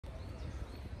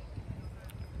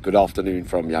Good afternoon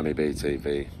from Yummy B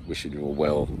TV. Wishing you all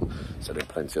well. Sending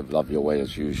plenty of love your way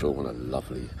as usual on a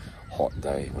lovely hot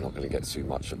day. We're not going to get too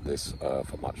much of this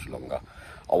for much longer.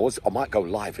 I might go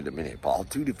live in a minute, but I'll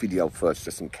do the video first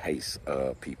just in case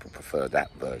people prefer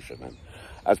that version. And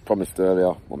as promised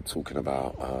earlier, I'm talking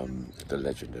about the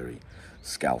legendary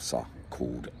Scouser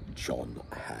called John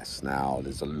Haase. Now,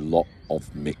 there's a lot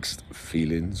of mixed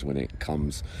feelings when it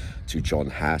comes to John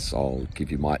Haase. I'll give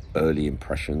you my early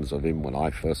impressions of him when I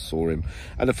first saw him.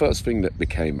 And the first thing that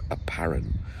became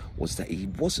apparent was that he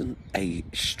wasn't a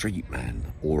street man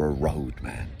or a road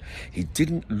man. He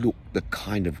didn't look the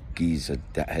kind of geezer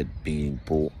that had been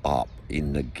brought up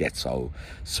in the ghetto,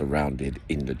 surrounded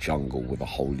in the jungle with a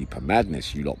whole heap of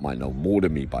madness. You lot might know more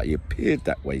than me, but he appeared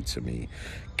that way to me.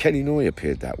 Kenny Noy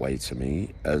appeared that way to me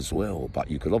as well, but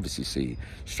you could obviously see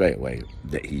straight away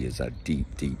that he is a deep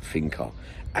thinker,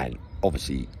 and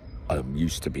obviously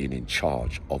used to being in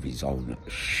charge of his own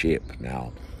ship.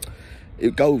 Now,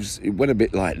 it went a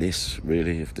bit like this,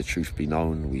 really, if the truth be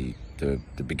known.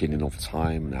 The beginning of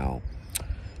time. Now,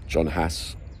 John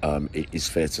Haase, it is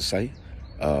fair to say,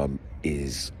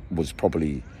 was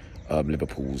probably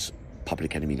Liverpool's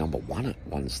public enemy #1 at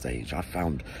one stage.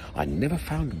 I never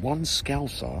found one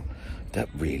Scouser that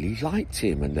really liked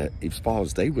him, and that, as far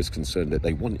as they was concerned, that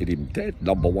they wanted him dead,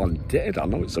 #1 dead. I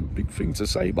know it's a big thing to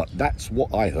say, but that's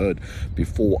what I heard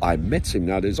before I met him.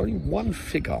 Now, there's only one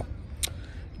figure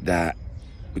that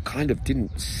we kind of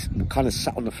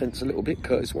sat on the fence a little bit,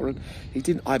 Curtis Warren. He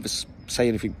didn't either say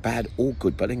anything bad or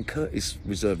good, but then Curtis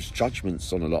reserves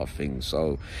judgments on a lot of things,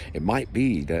 so it might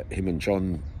be that him and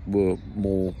John were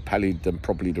more pallid than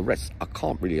probably the rest. I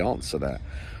can't really answer that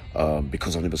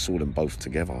because I never saw them both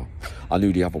together. I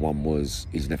knew the other one was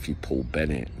his nephew Paul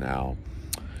Bennett. Now,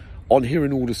 on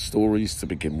hearing all the stories to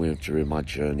begin with during my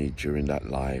journey during that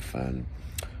life, and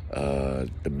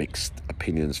the mixed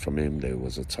opinions from him, there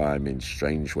was a time in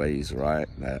Strange Ways, right,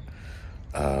 that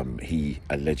he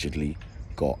allegedly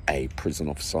got a prison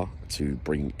officer to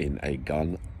bring in a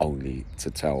gun, only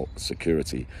to tell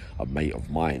security a mate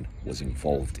of mine was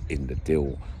involved in the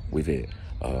deal with it,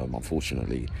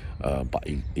 unfortunately. But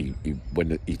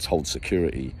when he told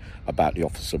security about the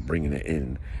officer bringing it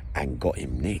in and got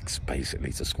him nicked,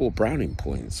 basically, to score browning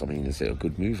points. I mean, is it a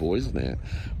good move or isn't it?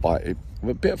 But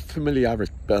a bit of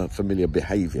familiar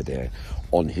behaviour there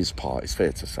on his part, it's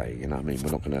fair to say. You know what I mean?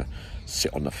 We're not going to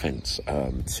sit on the fence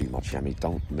too much, Yami.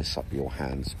 Don't mess up your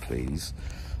hands, please.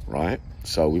 Right?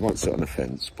 So we won't sit on the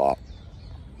fence, but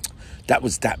that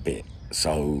was that bit.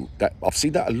 So I've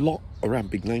seen that a lot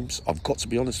around big names. I've got to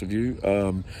be honest with you,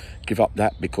 give up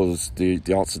that, because the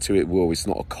answer to it, well, it's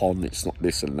not a con, it's not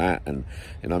this and that, and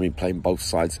you know what I mean, playing both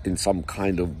sides in some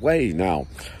kind of way. Now,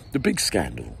 the big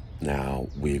scandal now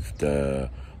with the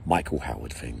Michael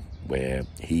Howard thing, where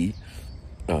he,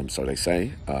 so they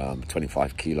say,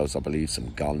 25 kilos, I believe,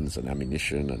 some guns and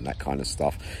ammunition and that kind of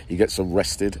stuff. He gets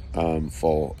arrested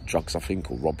for drugs, I think,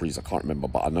 or robberies, I can't remember,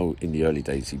 but I know in the early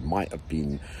days he might have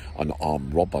been an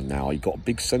armed robber. Now, he got a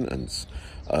big sentence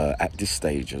at this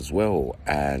stage as well,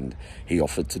 and he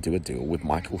offered to do a deal with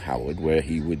Michael Howard where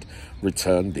he would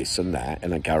return this and that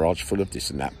in a garage full of this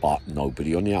and that, but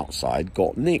nobody on the outside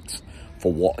got nicked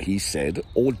for what he said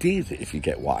or did, if you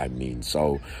get what I mean.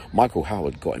 So Michael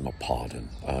Howard got him a pardon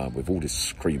with all this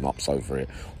scream ups over it.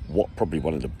 Probably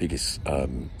one of the biggest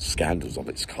scandals of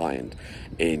its kind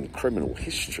in criminal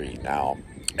history. Now,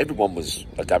 everyone was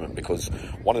adamant, because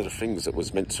one of the things that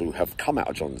was meant to have come out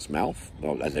of John's mouth,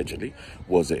 well, allegedly,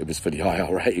 was that it was for the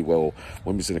IRA. Well,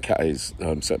 when he was in the case,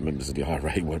 certain members of the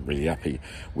IRA weren't really happy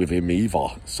with him either.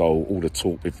 So all the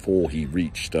talk before he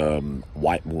reached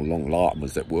Whitemore Long Lartin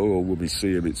was that, well, when we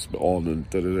see him, it's on, and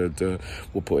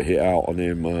we'll put a hit out on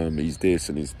him, he's this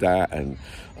and he's that, and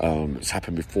it's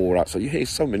happened before. So you hear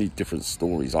so many different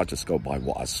stories. I just go by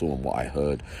what I saw and what I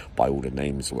heard by all the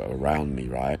names that were around me,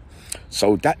 right?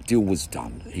 So that deal was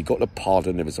done. He got the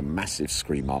pardon. There was a massive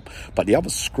scream up. But the other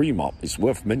scream up, is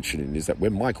worth mentioning, is that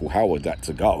when Michael Howard had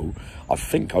to go, I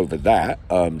think over that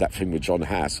thing with John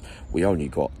Haase, we only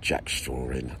got Jack Straw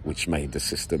in, which made the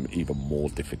system even more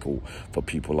difficult for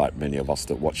people like many of us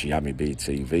that watch Yummy B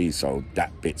TV. So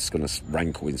that bit's going to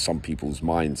rankle in some people's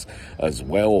minds as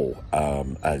well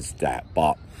as that.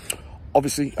 But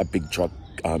obviously a big drug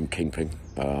kingpin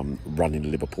running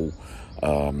Liverpool.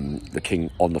 The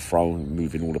king on the throne,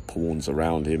 moving all the pawns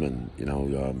around him, and you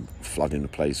know, flooding the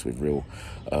place with real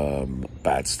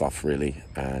bad stuff, really,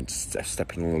 and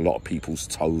stepping on a lot of people's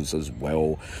toes as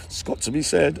well. It's got to be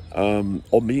said, on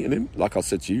meeting him, like I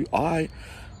said to you, I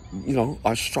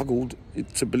struggled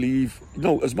to believe,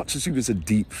 as much as he was a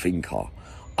deep thinker,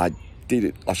 I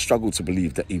I struggled to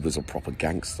believe that he was a proper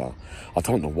gangster. I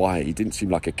don't know why. He didn't seem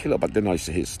like a killer, but then I used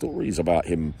to hear stories about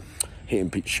him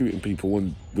shooting people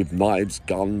with knives,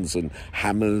 guns and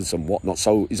hammers and whatnot.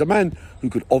 So he's a man who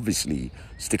could obviously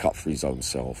stick up for his own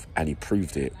self, and he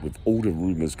proved it with all the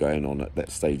rumours going on at that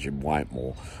stage in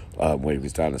Whitemore, where he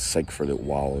was down a seg for a little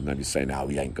while, and they were saying how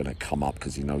he ain't going to come up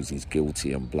because he knows he's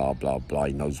guilty and blah, blah, blah.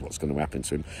 He knows what's going to happen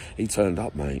to him. He turned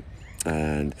up, mate.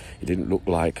 And he didn't look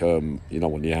like, on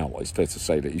the out. It's fair to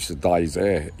say that he should dye his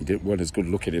hair. He weren't as good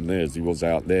looking in there as he was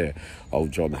out there,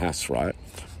 old John Haase, right?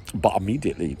 But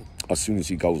immediately, as soon as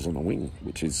he goes on a wing,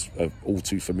 which is an all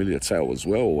too familiar tale as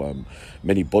well,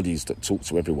 many bodies that talk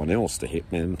to everyone else, the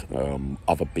hitmen,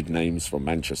 other big names from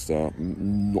Manchester,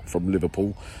 not from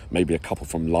Liverpool, maybe a couple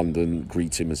from London,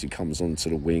 greet him as he comes onto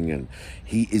the wing, and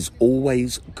he is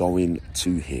always going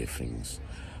to hear things.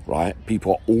 Right?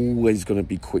 People are always going to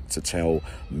be quick to tell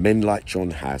men like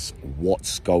John Haase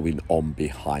what's going on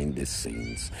behind the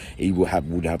scenes. He would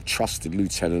have trusted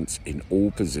lieutenants in all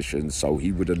positions, so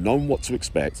he would have known what to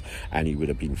expect, and he would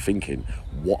have been thinking,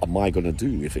 what am I going to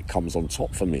do if it comes on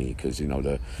top for me? Because,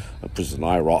 the prison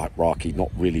hierarchy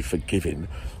not really forgiving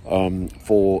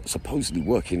for supposedly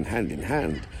working hand in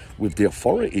hand with the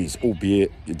authorities,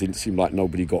 albeit it didn't seem like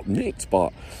nobody got nicked,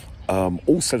 but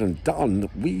all said and done,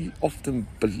 we often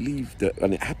believe that,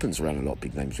 and it happens around a lot of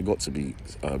big names, we've got to be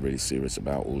really serious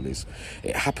about all this.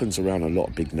 It happens around a lot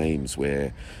of big names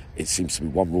where it seems to be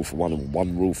one rule for one and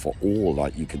one rule for all.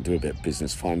 Like, you can do a bit of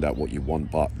business, find out what you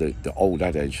want, but the old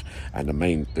adage and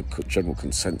the general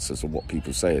consensus of what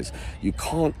people say is you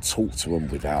can't talk to them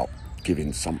without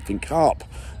giving something up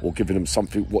or giving them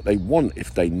something what they want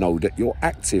if they know that you're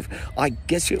active. I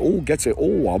get it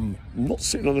all. I'm not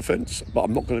sitting on the fence, but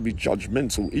I'm not going to be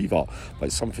judgmental either. But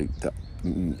it's something that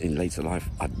in later life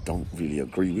I don't really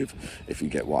agree with, if you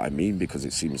get what I mean, because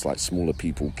it seems like smaller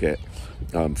people get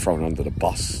thrown under the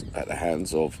bus at the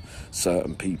hands of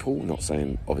certain people. Not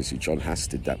saying obviously John Haase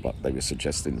did that, but they were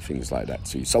suggesting things like that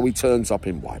too. So he turns up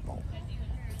in Whitemore.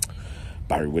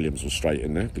 Barry Williams was straight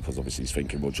in there because obviously he's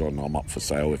thinking, well, John, I'm up for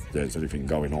sale if there's anything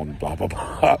going on, blah, blah,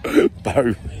 blah.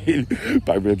 Barry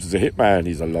Williams is a hitman.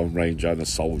 He's a Lone Ranger and a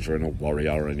soldier and a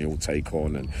warrior, and he'll take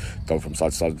on and go from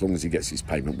side to side as long as he gets his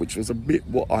payment, which was a bit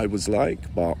what I was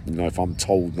like. But, if I'm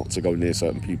told not to go near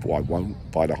certain people, I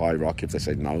won't, by the hierarchy. If they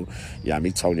say no,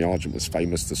 Tony Argent was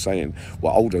famous to saying,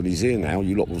 well, hold on, he's here now.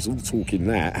 You lot was all talking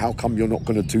that. How come you're not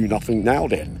going to do nothing now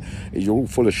then? You're all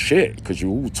full of shit because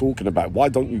you're all talking about, why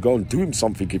don't you go and do him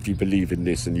something if you believe in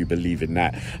this and you believe in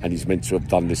that, and he's meant to have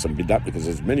done this and be that, because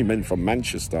there's many men from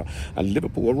Manchester and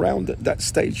Liverpool around at that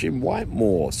stage in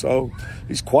Whitemore. So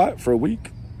he's quiet for a week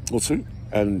or two,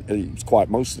 and he's quiet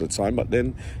most of the time, but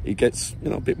then he gets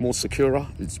a bit more secure.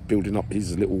 He's building up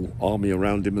his little army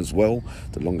around him as well.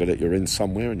 The longer that you're in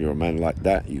somewhere and you're a man like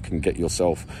that, you can get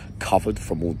yourself covered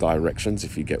from all directions,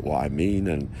 if you get what I mean.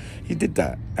 And he did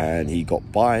that, and he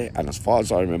got by, and as far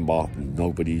as I remember,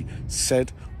 nobody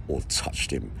said or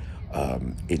touched him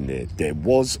in there. There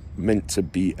was meant to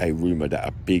be a rumour that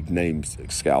a big name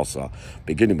scouser,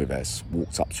 beginning with S,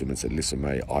 walked up to him and said, listen,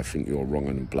 mate, I think you're wrong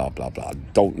and blah, blah, blah. I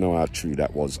don't know how true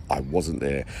that was. I wasn't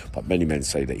there. But many men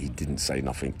say that he didn't say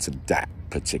nothing to that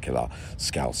particular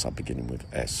scouser, beginning with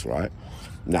S, right?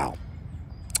 Now,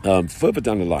 further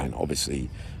down the line, obviously,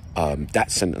 that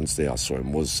sentence there I saw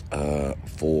him was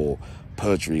for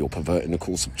perjury or perverting the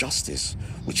course of justice,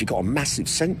 which he got a massive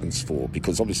sentence for,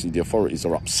 because obviously the authorities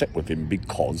are upset with him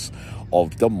because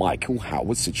of the Michael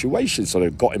Howard situation. So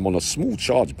they've got him on a small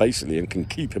charge basically and can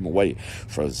keep him away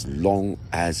for as long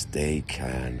as they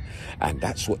can. And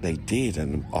that's what they did.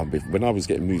 And when I was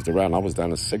getting moved around, I was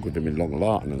down a seg with him in Long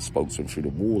Lartin and spoke to him through the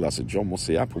wall. I said, John, what's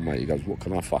the apple, mate? He goes, what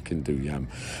can I fucking do, Yam?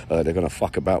 They're going to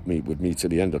fuck about with me to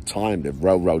the end of time. They've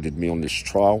railroaded me on this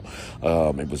trial.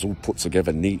 It was all put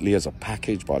together neatly as a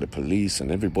package by the police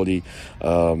and everybody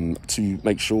to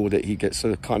make sure that he gets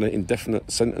a kind of indefinite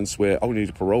sentence where only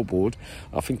the parole board,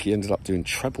 I think he ended up doing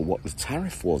treble what the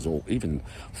tariff was, or even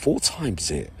 4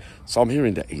 times it. So I'm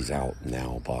hearing that he's out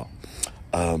now. But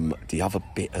the other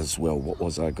bit as well, what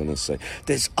was I going to say?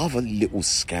 There's other little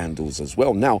scandals as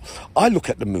well. Now, I look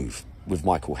at the move with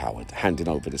Michael Howard handing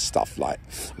over the stuff. Like,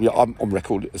 I'm on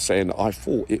record saying I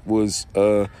thought it was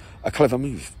a clever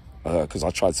move, because I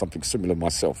tried something similar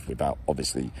myself without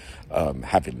obviously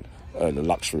having the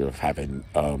luxury of having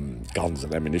guns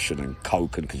and ammunition and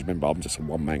coke, and because remember, I'm just a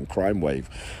one-man crime wave.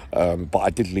 But I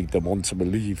did lead them on to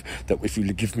believe that if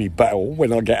you give me bail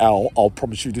when I get out, I'll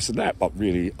promise you this and that. But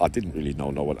really, I didn't really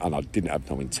know no one, and I didn't have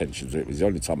no intentions. It was the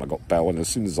only time I got bail, and as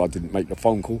soon as I didn't make the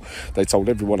phone call, they told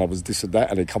everyone I was this and that,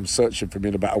 and they come searching for me,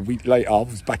 and about a week later, I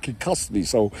was back in custody.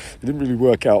 So it didn't really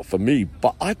work out for me,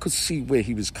 but I could see where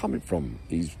he was coming from.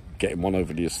 He's getting one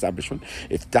over the establishment.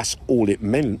 If that's all it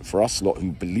meant for us lot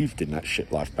who believed in that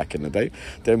shit life back in the day,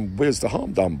 then where's the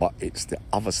harm done? But it's the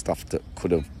other stuff that could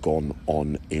have gone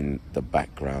on in the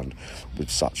background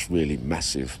with such really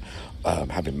massive,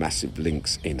 having massive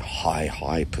links in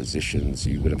high positions.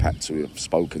 You would have had to have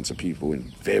spoken to people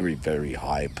in very, very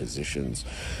high positions.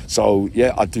 So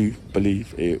yeah, I do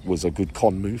believe it was a good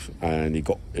con move, and he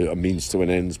got a means to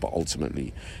an end, but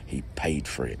ultimately he paid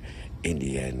for it in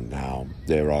the end. Now,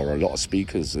 there are a lot of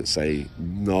speakers that say,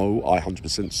 no, I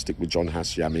 100% stick with John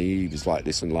Haase. He was like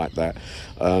this and like that.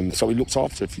 So he looked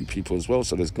after a few people as well.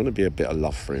 So there's going to be a bit of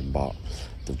love for him. But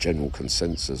the general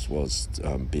consensus was,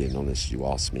 being honest, you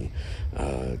asked me,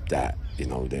 that, you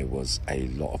know, there was a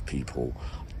lot of people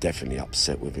definitely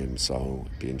upset with him. So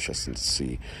it'd be interesting to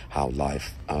see how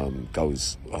life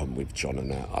goes with John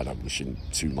and that. I don't wish him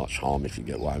too much harm, if you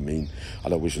get what I mean. I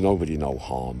don't wish nobody no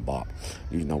harm, but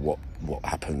you know what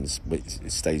happens,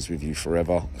 it stays with you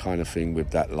forever kind of thing with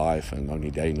that life, and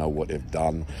only they know what they've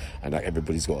done, and that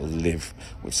everybody's got to live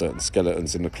with certain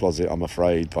skeletons in the closet, I'm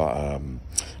afraid. But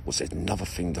was another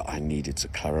thing that I needed to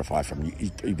clarify from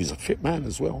you. He was a fit man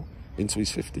as well, into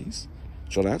his 50s.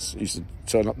 John Haase used to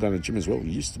turn up down the gym as well. He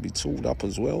used to be tooled up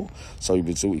as well. So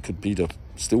he could be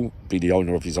still be the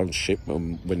owner of his own ship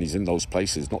when he's in those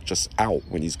places, not just out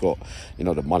when he's got, you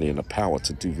know, the money and the power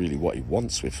to do really what he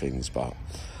wants with things. But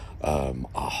I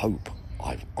hope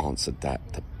I've answered that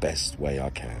the best way I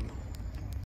can.